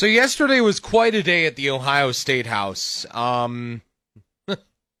So yesterday was quite a day at the Ohio State House. Almost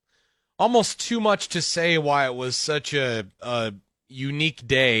too much to say why it was such a unique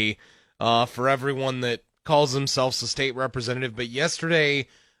day for everyone that calls themselves a state representative. But yesterday,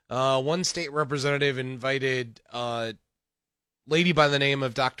 one state representative invited a lady by the name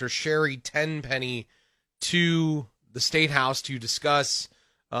of Dr. Sherry Tenpenny to the State House to discuss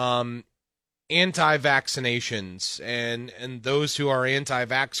anti-vaccinations and those who are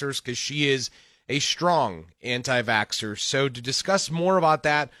anti-vaxxers, because she is a strong anti-vaxxer. So to discuss more about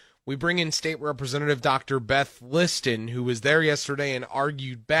that, we bring in State Representative Dr. Beth Liston, who was there yesterday and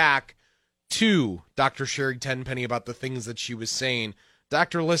argued back to Dr. Sherry Tenpenny about the things that she was saying.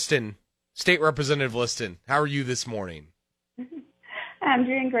 Dr. Liston, State Representative Liston, how are you this morning? I'm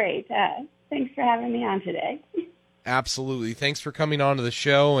doing great. Thanks for having me on today. Absolutely. Thanks for coming on to the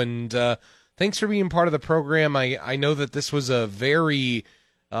show, and thanks for being part of the program. I know that this was a very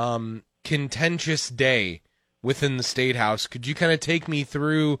contentious day within the State House. Could you kind of take me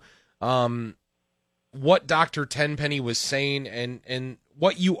through what Dr. Tenpenny was saying and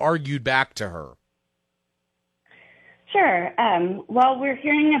what you argued back to her? Sure. Well, we're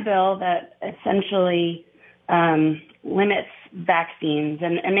hearing a bill that essentially limits vaccines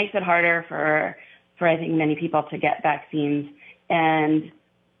and makes it harder for I think many people to get vaccines. And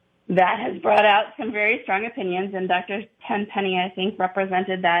that has brought out some very strong opinions. And Dr. Tenpenny, I think,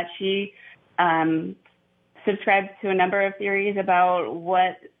 represented that. She subscribed to a number of theories about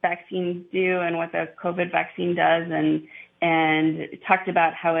what vaccines do and what the COVID vaccine does, and talked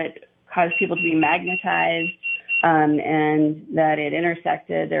about how it caused people to be magnetized, and that it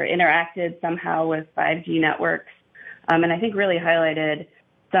intersected or interacted somehow with 5G networks. And I think really highlighted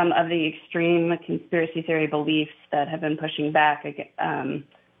some of the extreme conspiracy theory beliefs that have been pushing back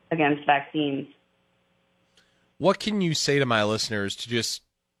against vaccines. What can you say to my listeners to just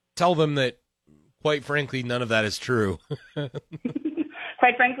tell them that, quite frankly, none of that is true?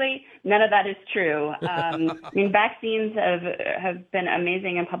 Quite frankly, none of that is true. I mean, vaccines have been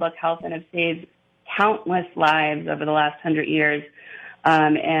amazing in public health and have saved countless lives over the last 100 years.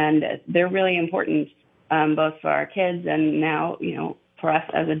 And they're really important, both for our kids and now, for us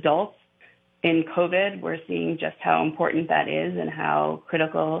as adults. In COVID, we're seeing just how important that is and how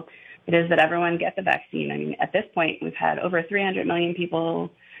critical it is that everyone get the vaccine. I mean, at this point, we've had over 300 million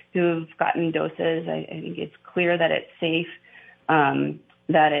people who've gotten doses. I think it's clear that it's safe,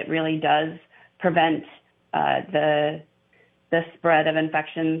 that it really does prevent the spread of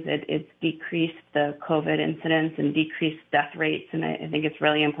infections. It's decreased the COVID incidence and decreased death rates. And I think it's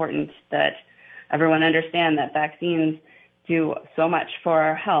really important that everyone understand that vaccines do so much for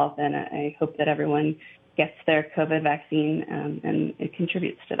our health. And I hope that everyone gets their COVID vaccine and it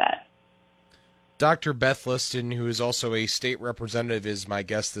contributes to that. Dr. Beth Liston, who is also a state representative, is my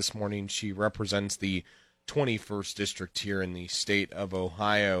guest this morning. She represents the 21st district here in the state of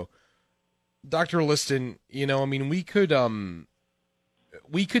Ohio. Dr. Liston, we could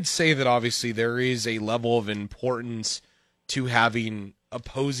say that obviously there is a level of importance to having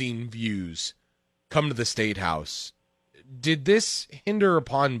opposing views come to the State House. Did this hinder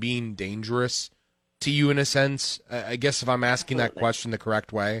upon being dangerous to you in a sense? I guess if I'm asking Absolutely. that question the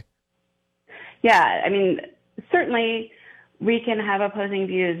correct way. Yeah, I mean, certainly we can have opposing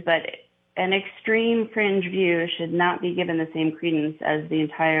views, but an extreme fringe view should not be given the same credence as the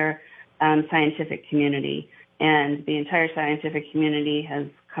entire scientific community. And the entire scientific community has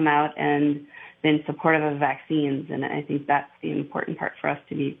come out and been supportive of vaccines. And I think that's the important part for us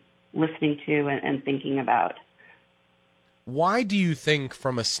to be listening to and thinking about. Why do you think,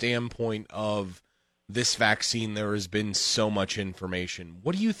 from a standpoint of this vaccine, there has been so much information?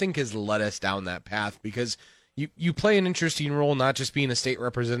 What do you think has led us down that path? Because you play an interesting role, not just being a state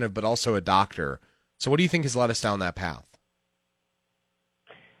representative, but also a doctor. So what do you think has led us down that path?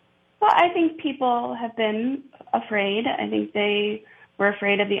 Well, I think people have been afraid. I think they were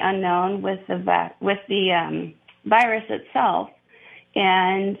afraid of the unknown with the virus itself,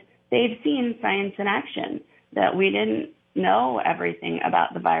 and they've seen science in action, that we didn't know everything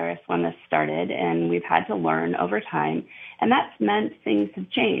about the virus when this started, and we've had to learn over time. And that's meant things have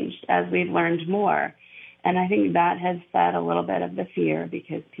changed as we've learned more. And I think that has fed a little bit of the fear,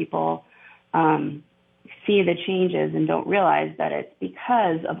 because people see the changes and don't realize that it's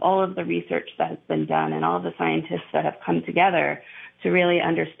because of all of the research that has been done and all of the scientists that have come together to really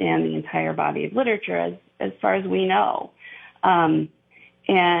understand the entire body of literature as far as we know. And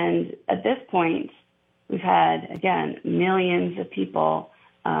at this point, we've had, again, millions of people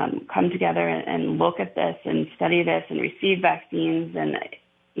come together and look at this and study this and receive vaccines and,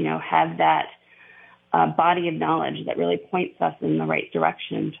 have that body of knowledge that really points us in the right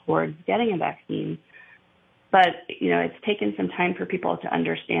direction towards getting a vaccine. But, it's taken some time for people to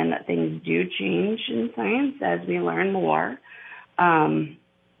understand that things do change in science as we learn more. And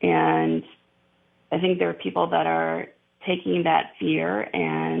I think there are people that are taking that fear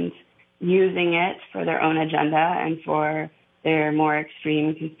and using it for their own agenda and for their more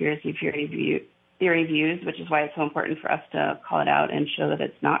extreme conspiracy theory views, which is why it's so important for us to call it out and show that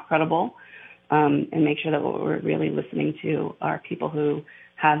it's not credible, and make sure that what we're really listening to are people who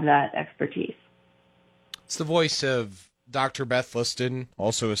have that expertise. It's the voice of Dr. Beth Liston,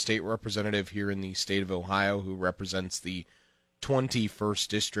 also a state representative here in the state of Ohio, who represents the 21st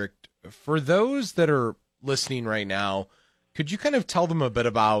District. For those that are listening right now, could you kind of tell them a bit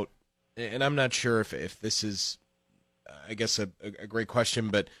about, and I'm not sure if this is, I guess, a great question,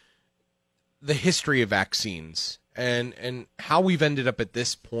 but the history of vaccines and how we've ended up at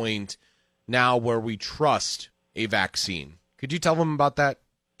this point now where we trust a vaccine. Could you tell them about that,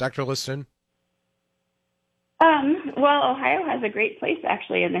 Dr. Liston? Well, Ohio has a great place,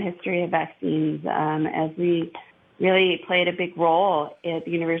 actually, in the history of vaccines, as we really played a big role at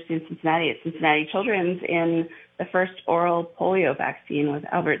the University of Cincinnati, at Cincinnati Children's, in the first oral polio vaccine with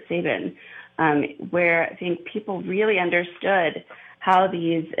Albert Sabin, where I think people really understood how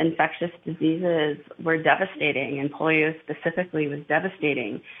these infectious diseases were devastating, and polio specifically was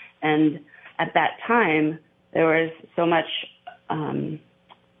devastating. And at that time, there was so much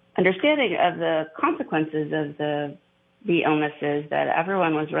understanding of the consequences of the illnesses that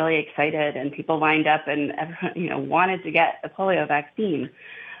everyone was really excited, and people lined up and everyone, wanted to get the polio vaccine.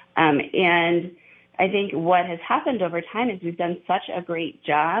 And I think what has happened over time is we've done such a great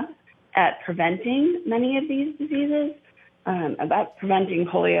job at preventing many of these diseases. About preventing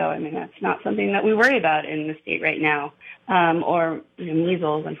polio, I mean, that's not something that we worry about in the state right now. Or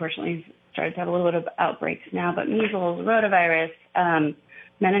measles, unfortunately, started to have a little bit of outbreaks now, but measles, rotavirus,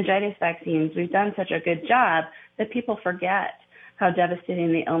 meningitis vaccines, we've done such a good job that people forget how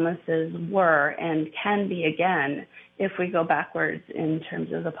devastating the illnesses were and can be again if we go backwards in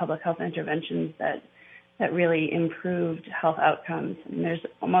terms of the public health interventions that really improved health outcomes. And there's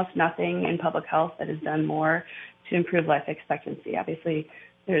almost nothing in public health that has done more to improve life expectancy. Obviously,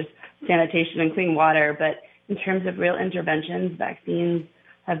 there's sanitation and clean water, but in terms of real interventions, vaccines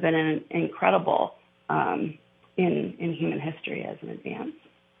have been incredible in human history as an advance.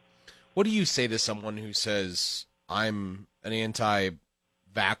 What do you say to someone who says, I'm an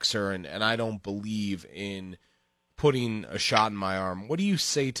anti-vaxxer and I don't believe in putting a shot in my arm? What do you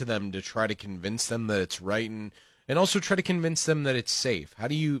say to them to try to convince them that it's right and also try to convince them that it's safe? How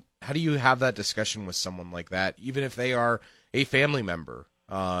do you have that discussion with someone like that, even if they are a family member,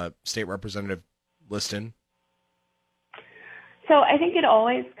 State Representative Liston? So I think it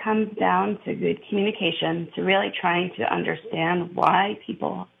always comes down to good communication, to really trying to understand why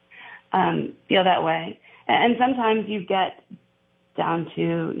people feel that way. And sometimes you get down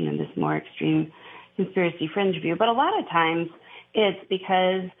to, this more extreme conspiracy fringe view, but a lot of times it's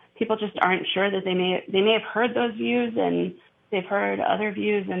because people just aren't sure that they may have heard those views and they've heard other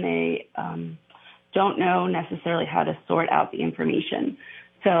views and they don't know necessarily how to sort out the information.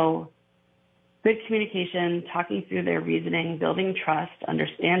 So good communication, talking through their reasoning, building trust,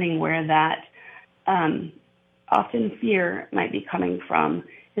 understanding where that often fear might be coming from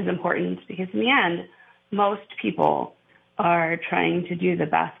is important, because in the end, most people are trying to do the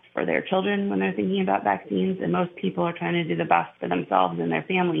best for their children when they're thinking about vaccines, and most people are trying to do the best for themselves and their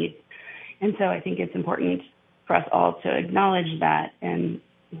families. And so I think it's important for us all to acknowledge that and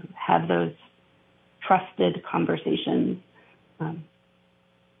have those trusted conversations.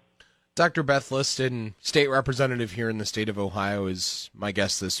 Dr. Beth Liston, state representative here in the state of Ohio, is my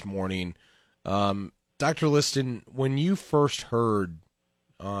guest this morning. Dr. Liston, when you first heard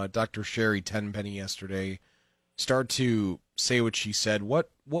Dr. Sherry Tenpenny yesterday start to say what she said, what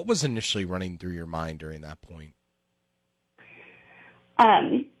was initially running through your mind during that point?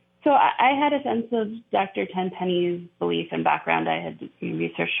 So I had a sense of Dr. Tenpenny's belief and background. I had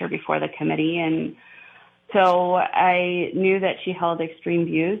researched her before the committee, and so I knew that she held extreme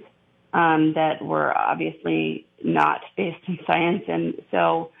views that were obviously not based in science. And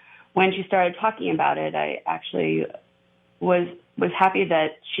so when she started talking about it, I actually was happy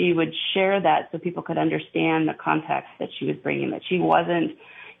that she would share that so people could understand the context that she was bringing, that she wasn't,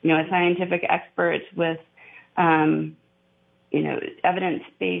 a scientific expert with,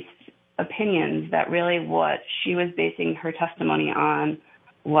 evidence-based opinions, that really what she was basing her testimony on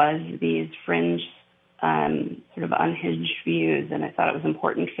was these fringe, sort of unhinged views. And I thought it was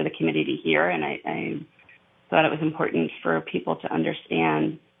important for the committee to hear, and I thought it was important for people to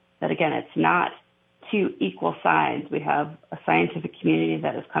understand that, again, it's not two equal sides. We have a scientific community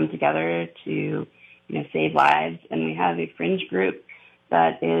that has come together to, save lives, and we have a fringe group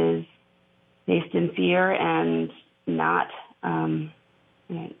that is based in fear and not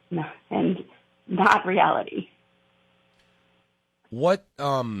reality. What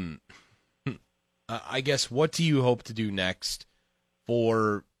I guess what do you hope to do next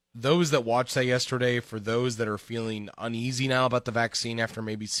for those that watched that yesterday, for those that are feeling uneasy now about the vaccine after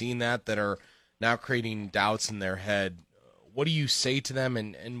maybe seeing that are now creating doubts in their head? What do you say to them,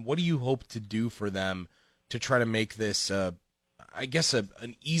 and what do you hope to do for them to try to make this, an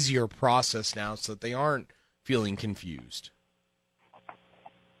easier process now so that they aren't feeling confused?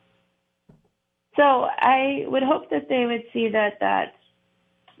 So I would hope that they would see that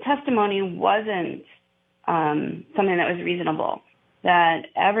testimony wasn't something that was reasonable, that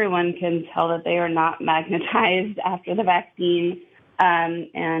everyone can tell that they are not magnetized after the vaccine. And,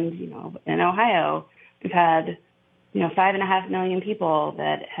 in Ohio, we've had 5.5 million people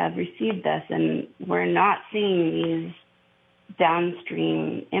that have received this, and we're not seeing these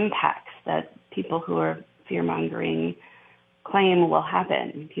downstream impacts that people who are fear-mongering claim will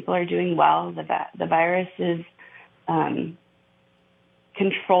happen. People are doing well. The virus is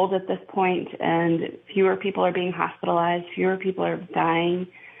controlled at this point, and fewer people are being hospitalized, fewer people are dying.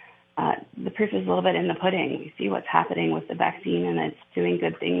 The proof is a little bit in the pudding. We see what's happening with the vaccine, and it's doing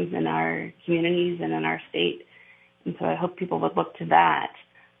good things in our communities and in our state. And so I hope people would look to that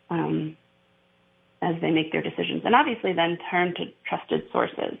as they make their decisions. And obviously then turn to trusted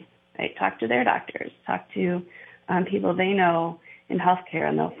sources, right? Talk to their doctors, talk to people they know in healthcare,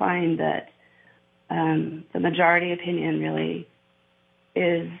 and they'll find that the majority opinion really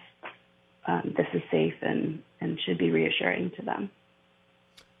is this is safe and should be reassuring to them.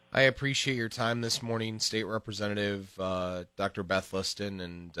 I appreciate your time this morning, State Representative Dr. Beth Liston,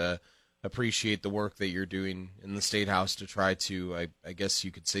 and appreciate the work that you're doing in the State House to try to, I guess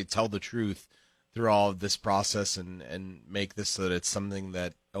you could say, tell the truth through all of this process and make this so that it's something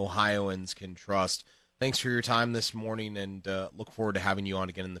that Ohioans can trust. Thanks for your time this morning, and look forward to having you on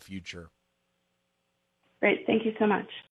again in the future. Great. Thank you so much.